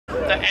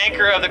the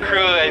anchor of the crew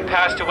had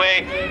passed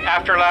away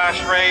after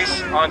last race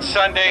on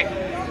Sunday.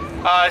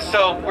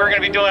 So we're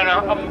going to be doing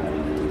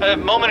a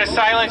moment of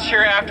silence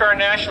here after our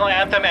national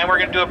anthem, and we're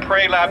going to do a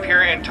parade lap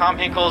here in Tom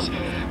Henkel's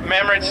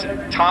remembrance.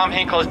 Tom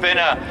Henkel has been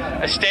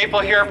a staple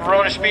here at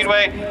Barona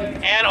Speedway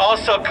and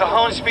also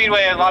Cajon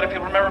Speedway. A lot of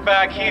people remember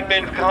back, he'd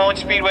been Cajon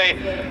Speedway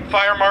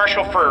fire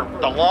marshal for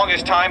the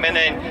longest time, and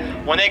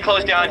then when they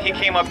closed down, he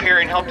came up here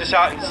and helped us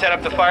out and set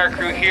up the fire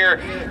crew here.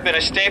 Been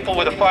a staple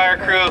with the fire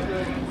crew.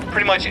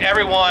 Pretty much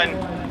everyone,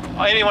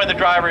 any one of the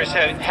drivers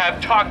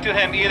have talked to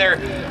him either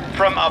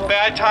from a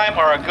bad time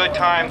or a good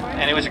time,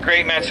 and he was a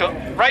great man. So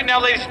right now,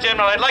 ladies and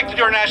gentlemen, I'd like to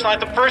do our national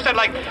anthem. First, I'd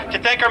like to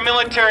thank our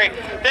military.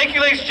 Thank you,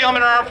 ladies and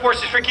gentlemen, our armed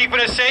forces for keeping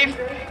us safe.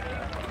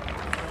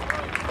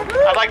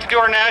 I'd like to do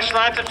our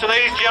national anthem. So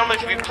ladies and gentlemen,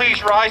 if you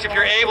please rise if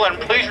you're able, and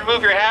please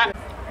remove your hat.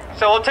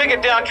 So we'll take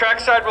it down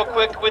trackside real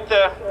quick with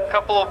a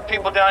couple of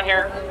people down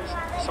here.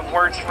 Some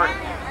words for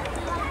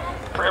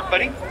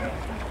everybody.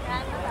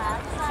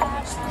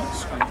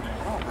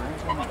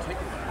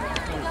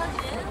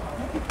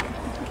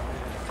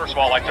 First of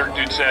all, like their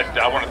dude said,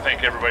 I want to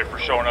thank everybody for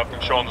showing up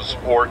and showing the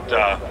support.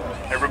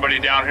 Everybody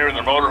down here in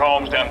their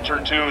motorhomes, down in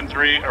turn 2 and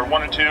 3, or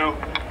 1 and 2.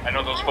 I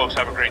know those folks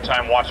have a great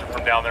time watching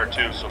from down there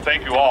too, so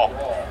thank you all.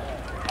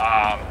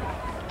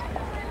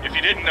 If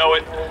you didn't know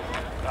it,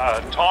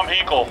 Tom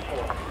Henkel,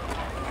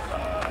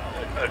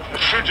 a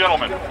true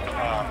gentleman.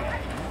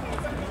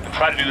 I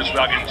try to do this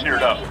without getting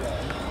teared up.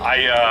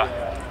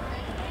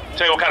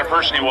 Tell you what kind of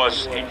person he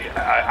was.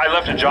 I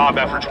left a job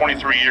after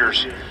 23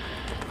 years,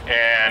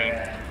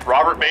 and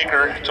Robert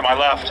Baker to my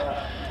left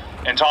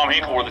and Tom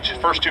Henkel were the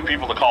first two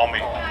people to call me,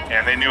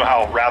 and they knew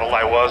how rattled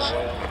I was.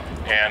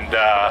 And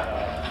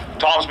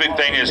Tom's big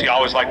thing is he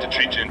always liked to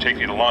treat you and take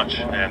you to lunch,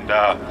 and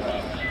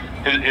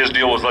his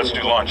deal was let's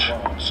do lunch.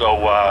 So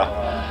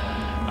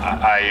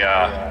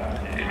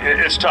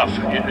it's tough.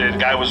 The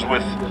guy was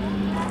with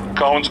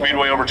Cajon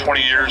Speedway over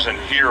 20 years and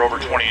here over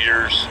 20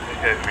 years.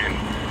 I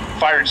mean,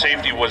 fire and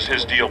safety was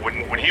his deal.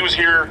 When he was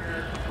here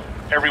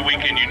every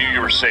weekend, you knew you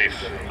were safe.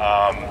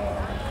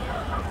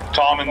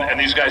 Tom and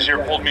these guys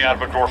here pulled me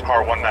out of a dwarf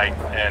car one night,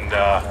 and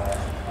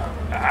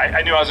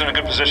I knew I was in a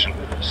good position.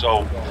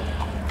 So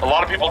a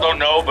lot of people don't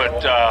know,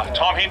 but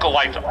Tom Henkel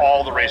liked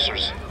all the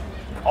racers,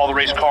 all the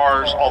race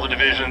cars, all the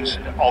divisions,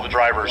 all the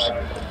drivers.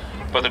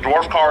 But the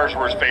dwarf cars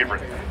were his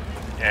favorite.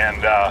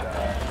 And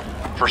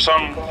for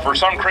some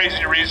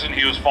crazy reason,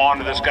 he was fond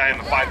of this guy in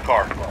the 5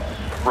 car,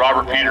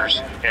 Robert Peters.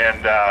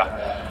 And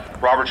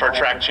Robert's our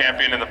track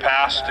champion in the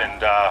past,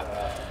 and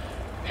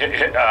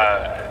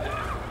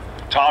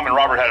Tom and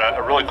Robert had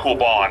a really cool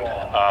bond,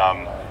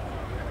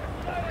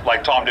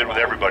 like Tom did with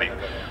everybody.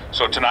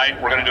 So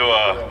tonight we're going to do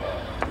a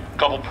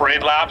couple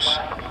parade laps,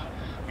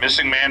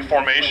 missing man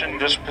formation.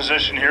 This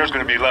position here is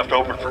going to be left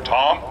open for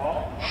Tom.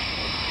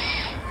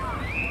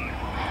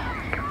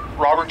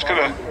 Robert's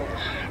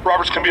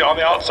gonna be on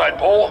the outside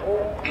pole,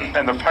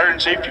 and the fire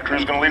and safety crew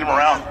is going to lead him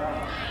around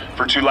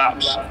for 2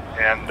 laps,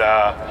 and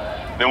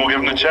then we'll give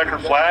him the checkered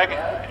flag,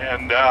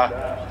 and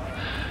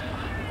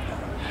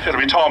it'll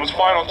be Tom's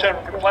final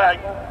checkered flag.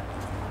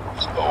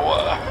 So,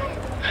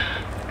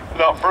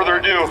 without further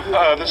ado,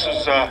 this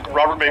is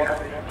Robert Baker.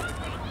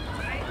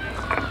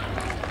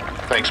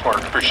 Thanks,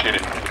 Mark. Appreciate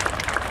it.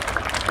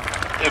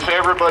 If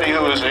everybody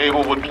who is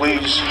able would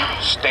please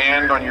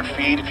stand on your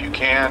feet if you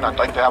can, I'd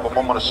like to have a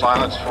moment of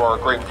silence for our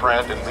great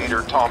friend and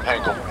leader, Tom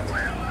Henkel.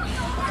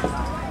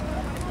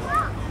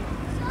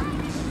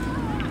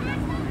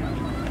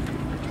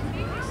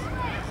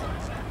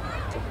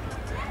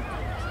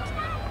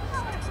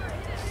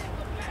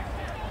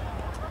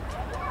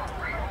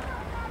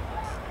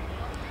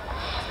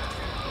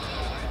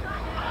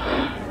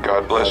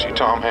 God bless you,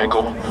 Tom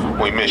Henkel.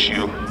 We miss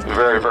you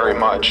very, very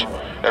much.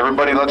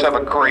 Everybody, let's have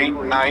a great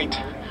night.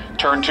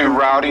 Turn 2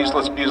 rowdies.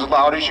 Let's be as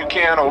loud as you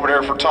can over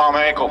there for Tom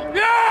Henkel.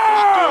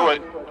 Yeah! Let's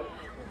do it.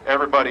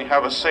 Everybody,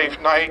 have a safe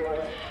night.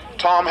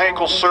 Tom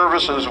Henkel's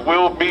services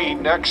will be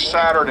next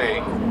Saturday,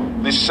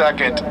 the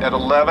 2nd at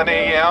 11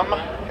 a.m.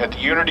 at the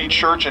Unity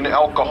Church in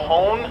El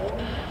Cajon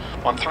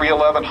on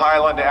 311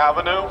 Highland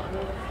Avenue.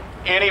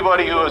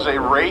 Anybody who is a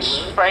race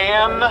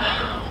fan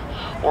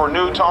or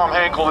new Tom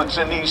Henkel that's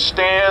in these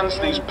stands,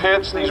 these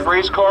pits, these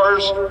race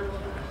cars,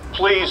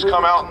 please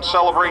come out and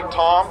celebrate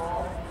Tom.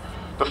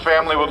 The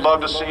family would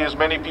love to see as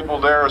many people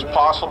there as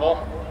possible.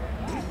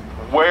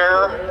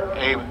 Wear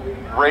a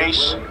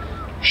race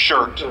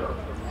shirt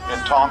in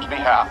Tom's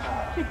behalf.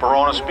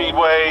 Barona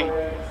Speedway,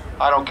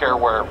 I don't care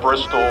where,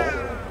 Bristol,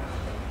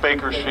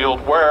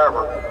 Bakersfield,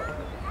 wherever.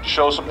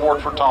 Show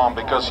support for Tom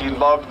because he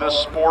loved this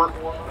sport.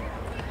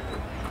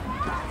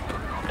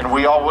 And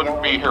we all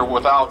wouldn't be here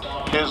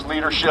without his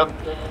leadership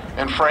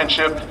and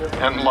friendship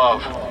and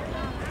love.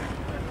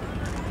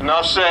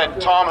 Enough said.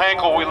 Tom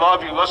Henkel, we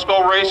love you. Let's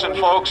go racing,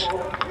 folks.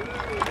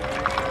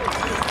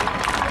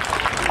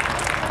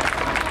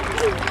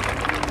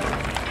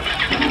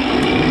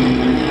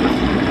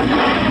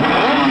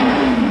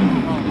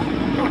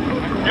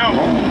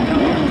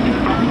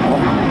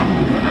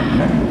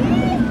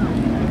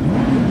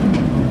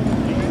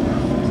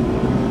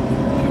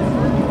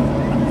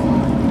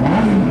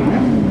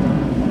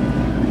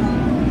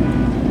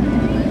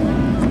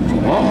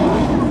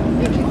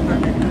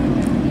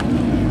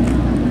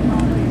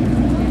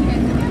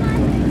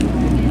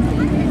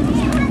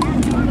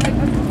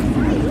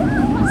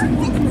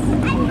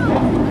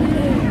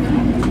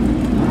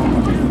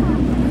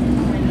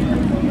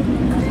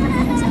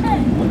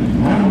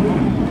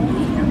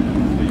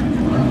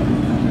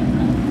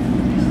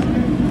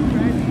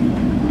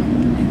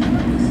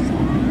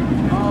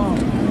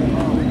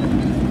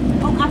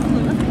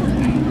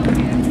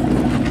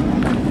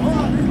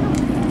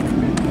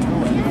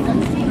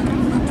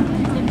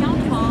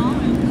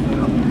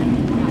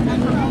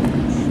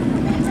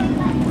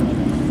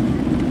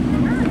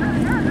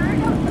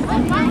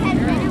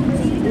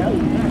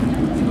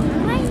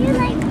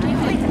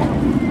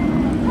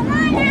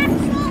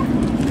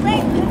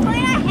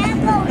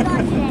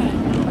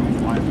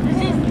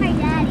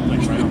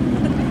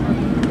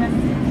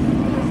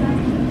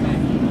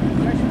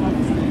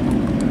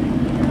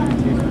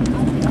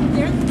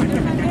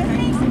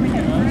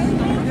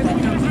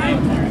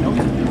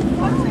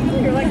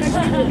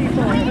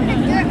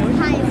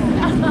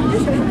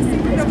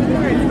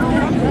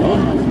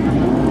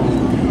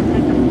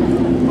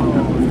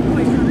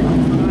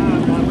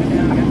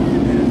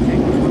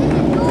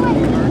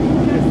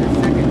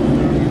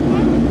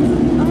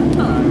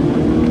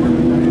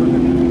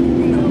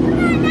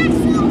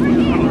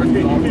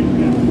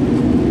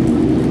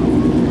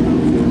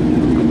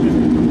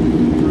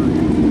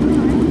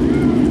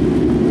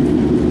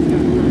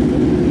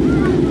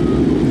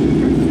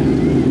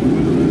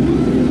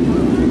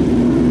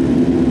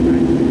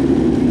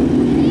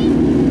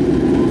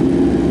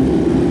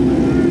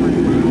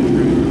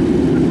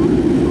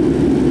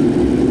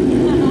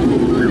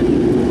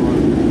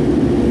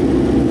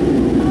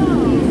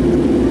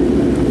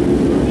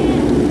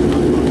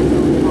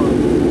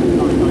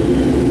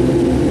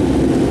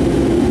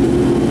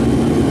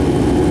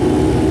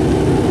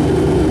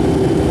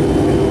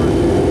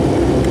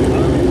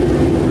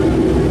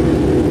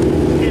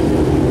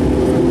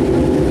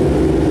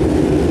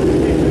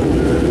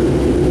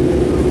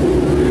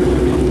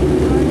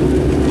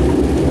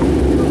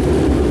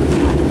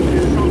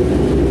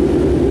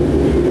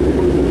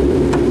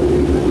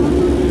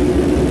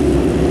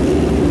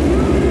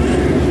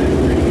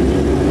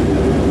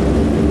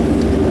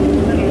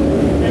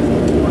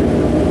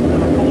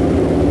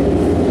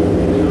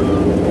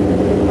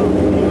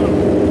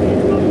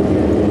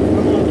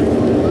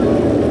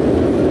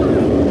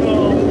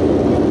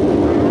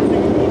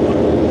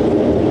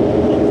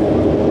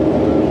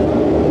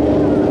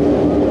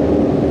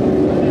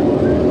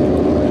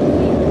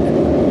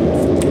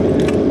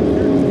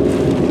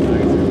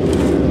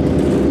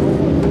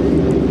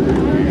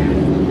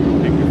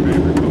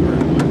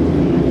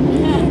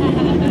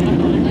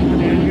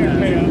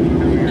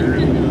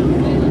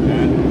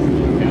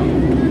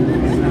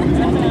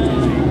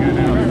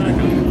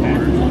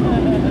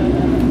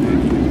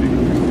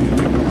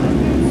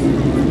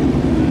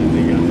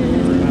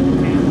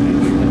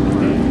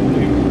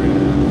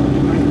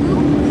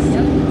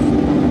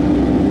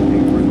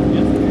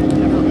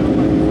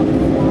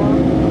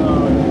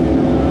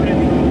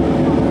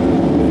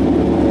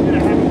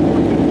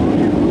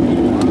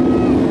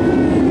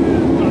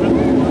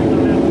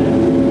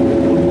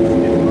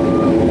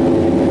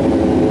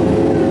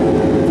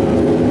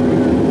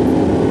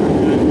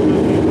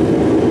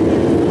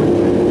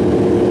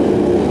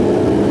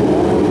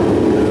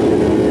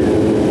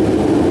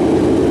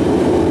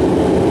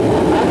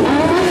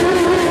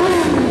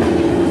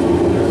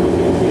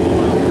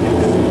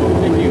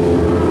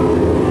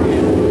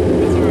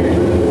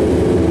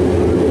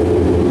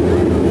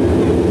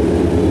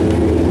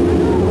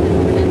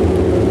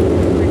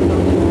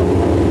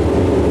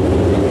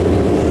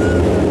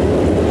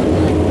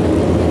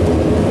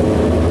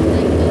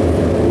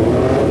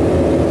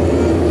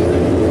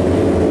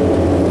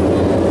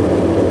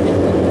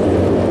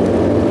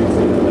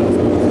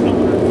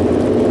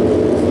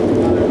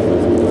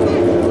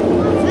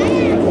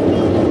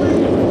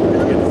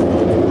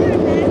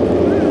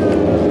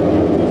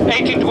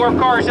 18 dwarf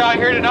cars out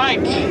here tonight.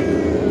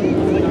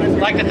 I'd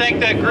like to thank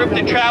the group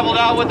that traveled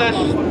out with us.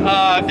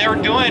 They were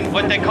doing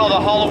what they call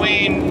the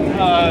Halloween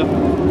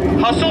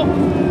hustle.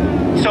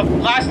 So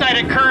last night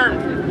at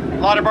Kern,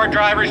 a lot of our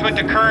drivers went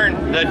to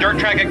Kern, the dirt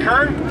track at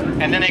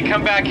Kern, and then they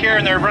come back here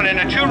and they're running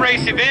a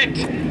 2-race event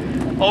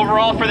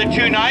overall for the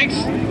 2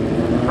 nights.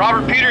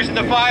 Robert Peters in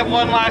the 5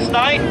 won last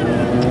night.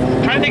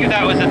 I'm trying to think if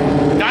that was a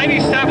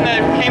 97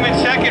 that came in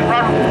second.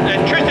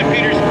 Tristan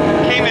Peters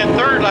came in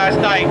third last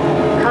night,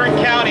 Kern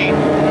County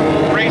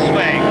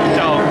Raceway.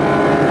 So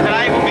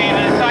tonight will be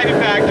the deciding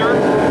factor.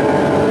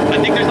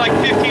 I think there's like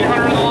 1,500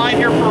 on the line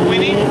here for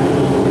winning.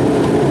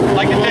 I'd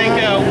like to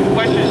thank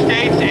Western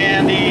States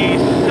and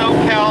the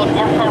SoCal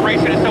Dwarf Car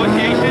Racing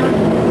Association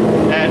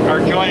that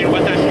are joining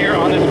with us.